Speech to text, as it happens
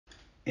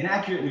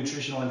Inaccurate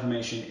nutritional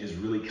information is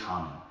really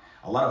common.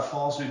 A lot of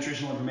false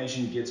nutritional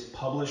information gets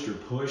published or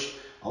pushed,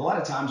 a lot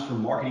of times for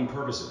marketing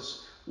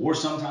purposes. Or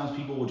sometimes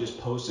people will just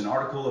post an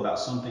article about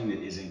something that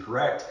is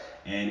incorrect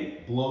and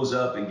it blows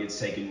up and gets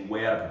taken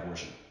way out of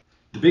proportion.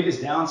 The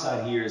biggest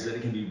downside here is that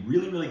it can be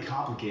really, really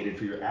complicated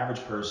for your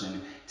average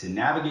person to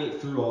navigate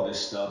through all this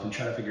stuff and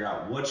try to figure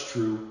out what's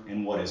true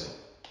and what isn't.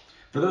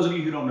 For those of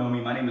you who don't know me,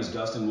 my name is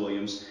Dustin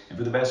Williams, and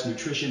for the best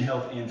nutrition,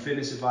 health, and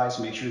fitness advice,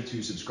 make sure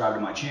to subscribe to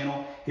my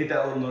channel, hit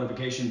that little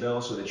notification bell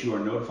so that you are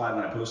notified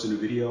when I post a new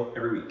video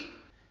every week.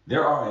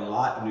 There are a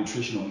lot of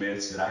nutritional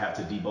myths that I have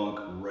to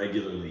debunk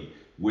regularly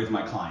with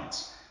my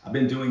clients. I've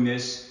been doing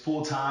this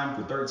full time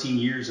for 13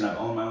 years and I've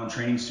owned my own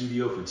training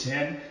studio for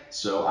 10,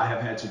 so I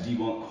have had to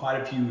debunk quite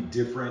a few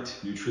different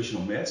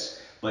nutritional myths.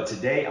 But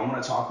today I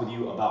want to talk with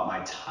you about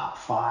my top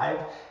 5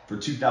 for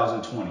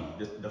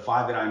 2020, the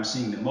 5 that I'm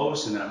seeing the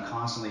most and that I'm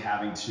constantly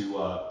having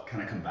to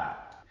kind of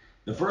combat.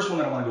 The first one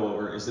that I want to go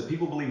over is that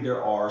people believe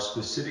there are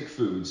specific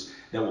foods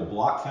that will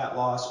block fat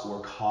loss or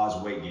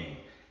cause weight gain.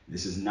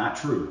 This is not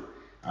true.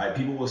 All right,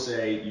 people will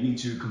say you need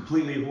to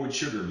completely avoid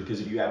sugar because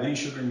if you have any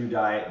sugar in your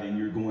diet, then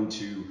you're going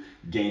to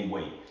gain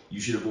weight. You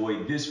should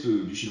avoid this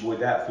food, you should avoid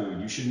that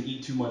food, you shouldn't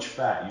eat too much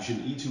fat, you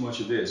shouldn't eat too much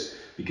of this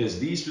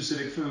because these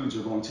specific foods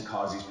are going to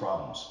cause these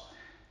problems.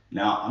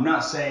 Now, I'm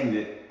not saying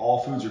that all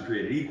foods are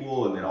created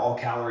equal and that all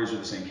calories are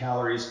the same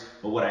calories,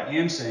 but what I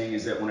am saying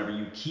is that whenever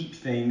you keep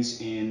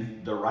things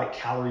in the right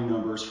calorie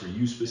numbers for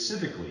you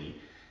specifically,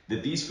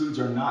 that these foods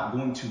are not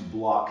going to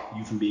block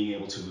you from being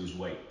able to lose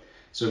weight.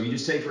 So if you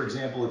just take, for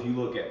example, if you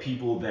look at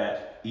people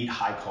that eat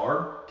high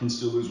carb can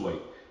still lose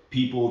weight.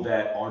 People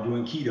that are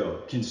doing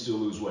keto can still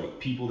lose weight.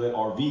 People that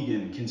are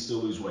vegan can still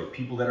lose weight.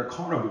 People that are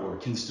carnivore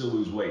can still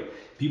lose weight.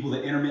 People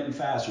that intermittent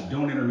fast or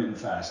don't intermittent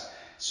fast.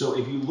 So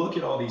if you look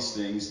at all these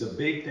things, the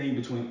big thing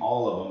between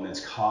all of them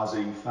that's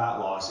causing fat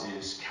loss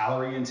is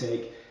calorie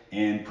intake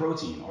and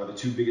protein are the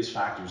two biggest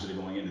factors that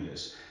are going into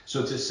this.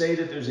 So to say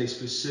that there's a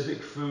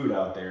specific food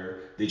out there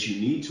that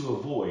you need to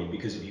avoid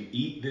because if you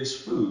eat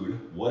this food,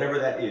 whatever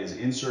that is,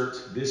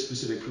 insert this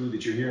specific food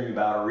that you're hearing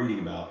about or reading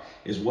about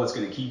is what's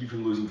going to keep you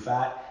from losing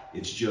fat,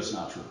 it's just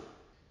not true.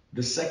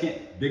 The second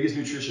biggest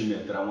nutrition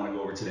myth that I want to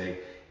go over today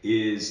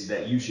is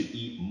that you should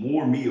eat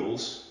more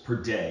meals per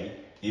day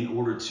in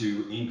order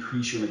to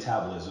increase your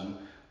metabolism,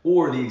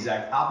 or the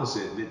exact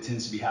opposite that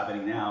tends to be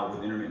happening now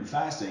with intermittent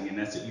fasting, and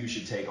that's that you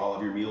should take all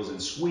of your meals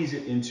and squeeze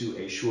it into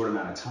a short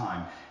amount of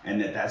time,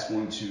 and that's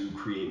going to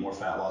create more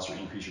fat loss or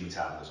increase your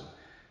metabolism.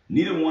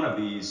 Neither one of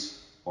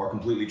these are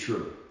completely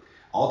true.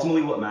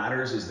 Ultimately, what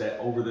matters is that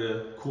over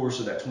the course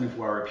of that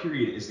 24-hour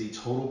period is the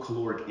total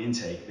caloric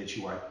intake that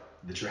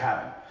you're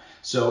having.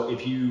 So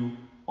if you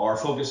are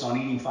focused on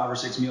eating 5 or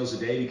 6 meals a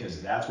day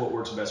because that's what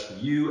works best for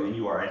you and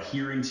you are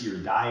adhering to your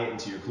diet and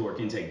to your caloric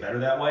intake better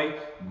that way,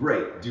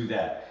 great, do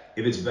that.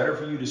 If it's better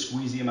for you to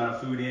squeeze the amount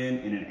of food in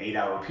an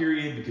 8-hour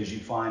period because you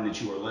find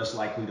that you are less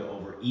likely to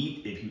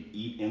overeat if you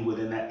eat in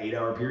within that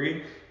 8-hour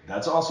period,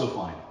 that's also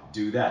fine,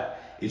 do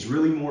that. It's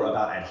really more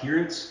about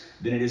adherence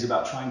than it is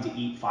about trying to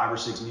eat 5 or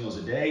 6 meals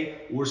a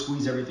day or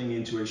squeeze everything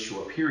into a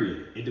short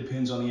period. It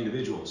depends on the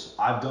individuals.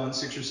 I've done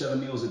 6 or 7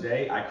 meals a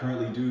day. I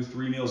currently do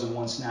 3 meals and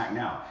 1 snack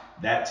now.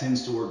 That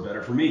tends to work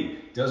better for me.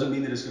 Doesn't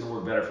mean that it's going to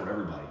work better for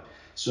everybody.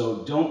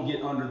 So don't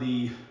get under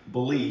the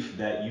belief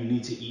that you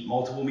need to eat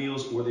multiple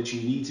meals or that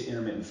you need to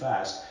intermittent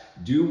fast.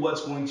 Do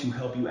what's going to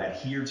help you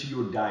adhere to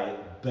your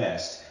diet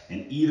best,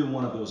 and either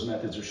one of those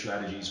methods or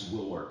strategies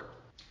will work.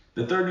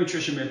 The third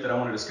nutrition myth that I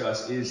want to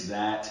discuss is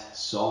that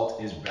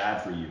salt is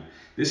bad for you.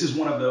 This is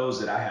one of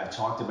those that I have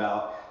talked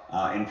about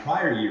in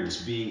prior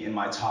years being in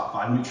my top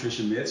 5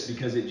 nutrition myths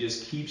because it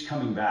just keeps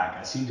coming back.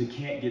 I seem to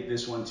can't get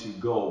this one to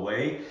go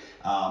away.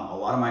 A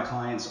lot of my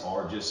clients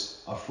are just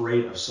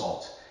afraid of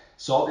salt.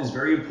 Salt is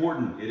very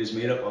important. It is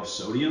made up of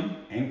sodium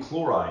and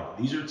chloride.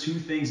 These are 2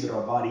 things that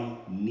our body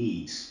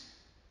needs.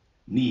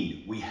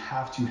 We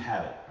have to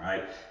have it, all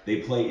right? They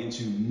play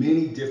into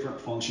many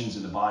different functions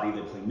in the body. They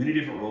play many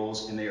different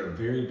roles, and they are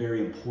very, very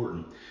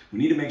important. We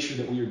need to make sure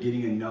that we are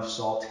getting enough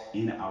salt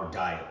in our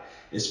diet,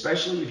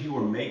 especially if you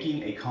are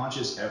making a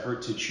conscious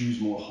effort to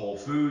choose more whole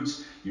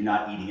foods, you're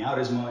not eating out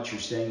as much,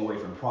 you're staying away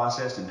from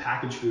processed and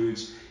packaged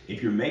foods.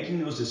 If you're making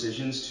those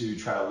decisions to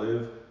try to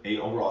live a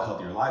overall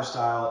healthier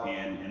lifestyle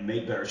and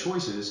make better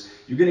choices,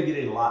 you're going to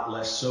get a lot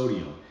less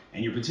sodium.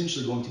 And you're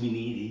potentially going to be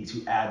needing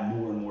to add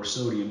more and more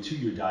sodium to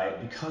your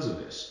diet because of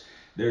this.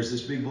 There's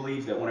this big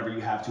belief that whenever you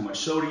have too much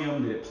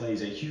sodium, that it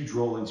plays a huge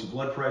role into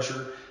blood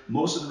pressure.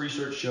 Most of the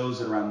research shows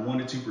that around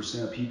 1 to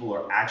 2% of people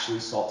are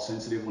actually salt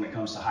sensitive when it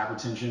comes to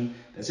hypertension.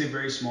 That's a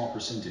very small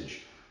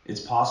percentage.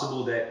 It's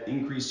possible that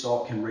increased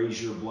salt can raise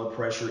your blood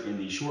pressure in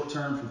the short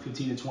term for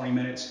 15 to 20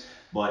 minutes,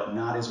 but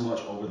not as much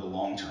over the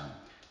long term.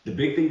 The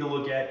big thing to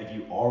look at if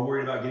you are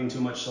worried about getting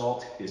too much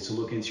salt is to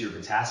look into your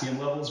potassium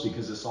levels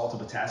because the salt to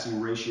potassium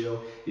ratio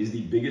is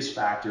the biggest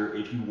factor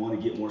if you want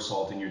to get more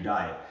salt in your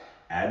diet.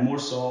 Add more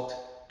salt.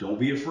 Don't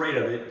be afraid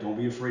of it. Don't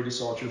be afraid to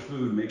salt your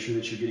food. Make sure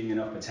that you're getting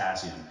enough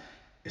potassium,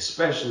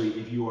 especially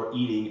if you are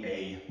eating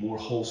a more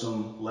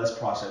wholesome, less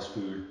processed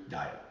food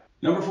diet.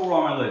 Number 4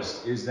 on my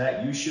list is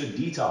that you should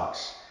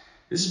detox.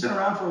 This has been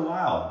around for a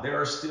while. There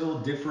are still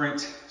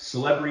different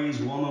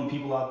celebrities, well-known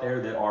people out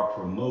there that are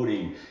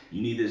promoting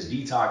you need this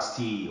detox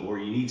tea, or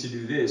you need to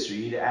do this, or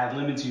you need to add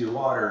lemon to your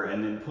water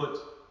and then put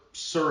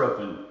syrup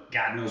and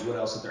God knows what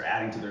else that they're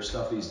adding to their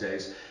stuff these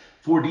days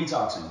for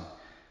detoxing.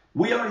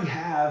 We already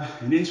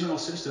have an internal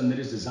system that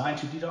is designed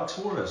to detox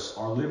for us,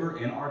 our liver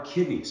and our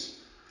kidneys.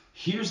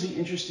 Here's the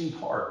interesting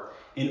part.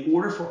 In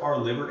order for our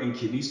liver and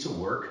kidneys to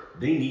work,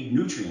 they need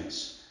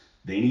nutrients.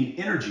 They need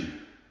energy.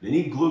 They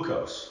need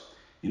glucose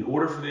in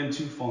order for them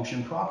to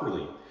function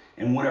properly.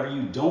 And whenever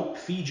you don't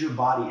feed your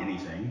body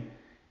anything,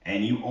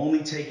 and you only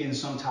take in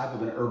some type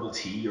of an herbal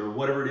tea or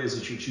whatever it is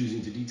that you're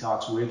choosing to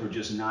detox with, or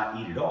just not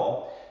eat at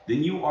all,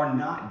 then you are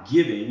not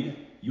giving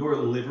your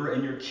liver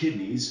and your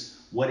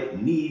kidneys what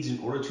it needs in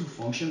order to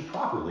function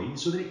properly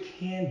so that it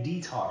can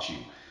detox you.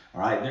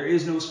 All right, there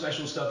is no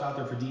special stuff out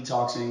there for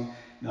detoxing.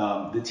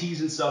 The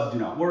teas and stuff do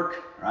not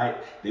work. All right,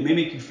 they may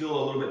make you feel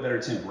a little bit better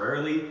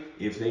temporarily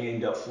if they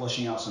end up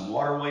flushing out some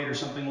water weight or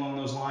something along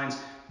those lines,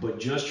 but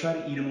just try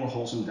to eat a more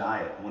wholesome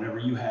diet. Whenever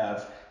you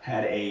have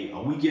had a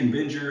weekend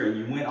binger and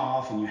you went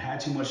off and you had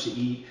too much to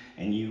eat,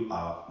 and you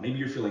maybe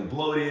you're feeling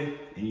bloated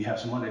and you have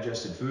some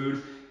undigested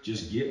food,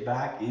 just get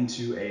back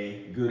into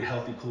a good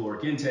healthy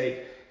caloric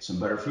intake, some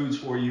better foods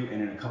for you,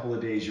 and in a couple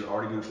of days you're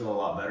already going to feel a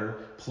lot better.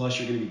 Plus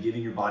you're going to be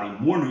giving your body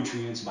more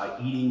nutrients by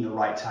eating the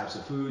right types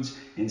of foods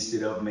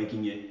instead of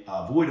making it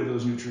void of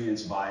those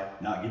nutrients by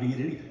not giving it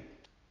anything.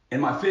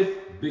 And my 5th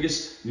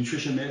biggest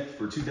nutrition myth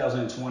for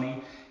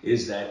 2020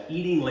 is that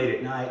eating late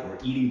at night or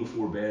eating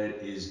before bed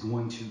is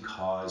going to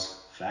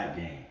cause fat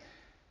gain.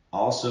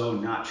 Also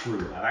not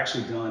true. I've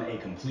actually done a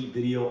complete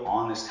video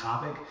on this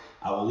topic.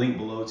 I will link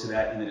below to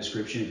that in the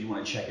description if you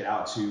want to check it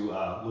out to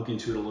look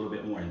into it a little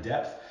bit more in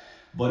depth.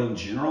 But in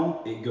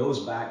general, it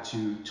goes back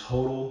to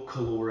total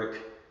caloric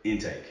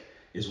intake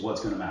is what's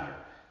going to matter.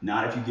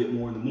 Not if you get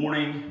more in the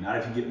morning, not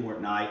if you get more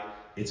at night.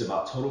 It's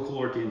about total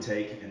caloric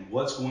intake and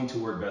what's going to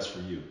work best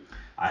for you.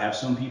 I have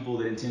some people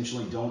that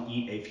intentionally don't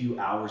eat a few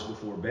hours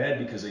before bed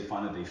because they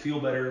find that they feel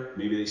better,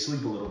 maybe they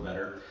sleep a little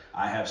better.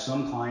 I have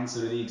some clients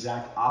that are the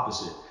exact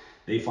opposite.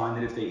 They find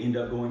that if they end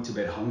up going to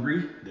bed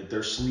hungry, that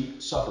their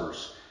sleep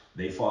suffers.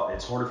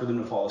 It's harder for them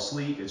to fall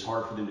asleep. It's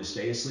harder for them to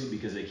stay asleep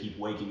because they keep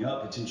waking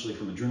up potentially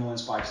from adrenaline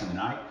spikes in the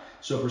night.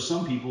 So for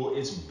some people,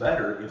 it's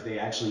better if they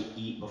actually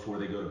eat before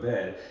they go to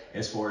bed,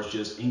 as far as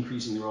just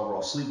increasing their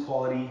overall sleep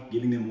quality,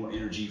 giving them more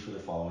energy for the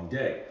following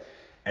day.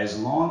 As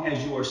long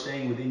as you are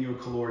staying within your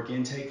caloric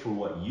intake for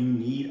what you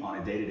need on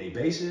a day-to-day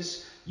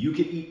basis, you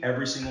can eat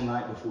every single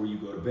night before you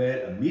go to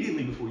bed,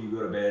 immediately before you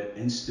go to bed,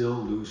 and still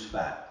lose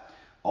fat.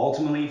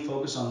 Ultimately,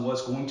 focus on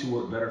what's going to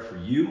work better for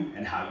you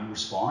and how you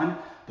respond,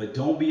 but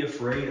don't be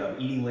afraid of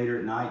eating later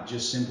at night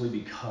just simply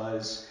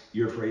because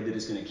you're afraid that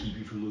it's going to keep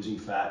you from losing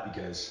fat,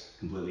 because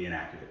completely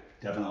inaccurate.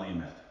 Definitely a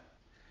myth.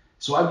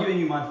 So I've given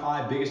you my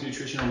 5 biggest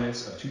nutritional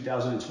myths of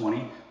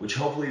 2020, which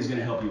hopefully is going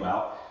to help you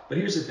out. But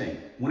here's the thing,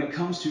 when it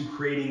comes to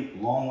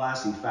creating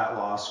long-lasting fat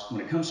loss, when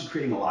it comes to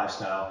creating a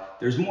lifestyle,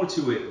 there's more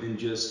to it than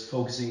just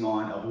focusing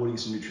on avoiding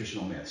some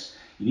nutritional myths.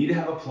 You need to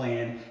have a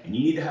plan, and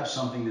you need to have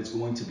something that's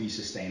going to be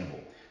sustainable.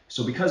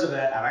 So because of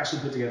that, I've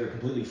actually put together a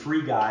completely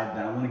free guide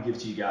that I want to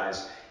give to you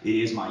guys. It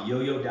is my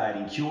Yo-Yo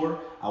Dieting Cure.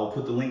 I will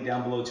put the link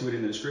down below to it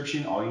in the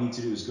description. All you need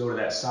to do is go to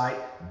that site,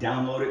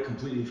 download it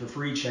completely for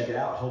free, check it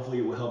out. Hopefully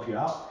it will help you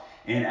out.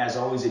 And as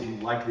always, if you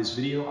liked this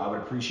video, I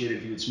would appreciate it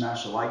if you would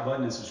smash the like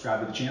button and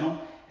subscribe to the channel.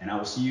 And I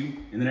will see you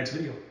in the next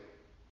video.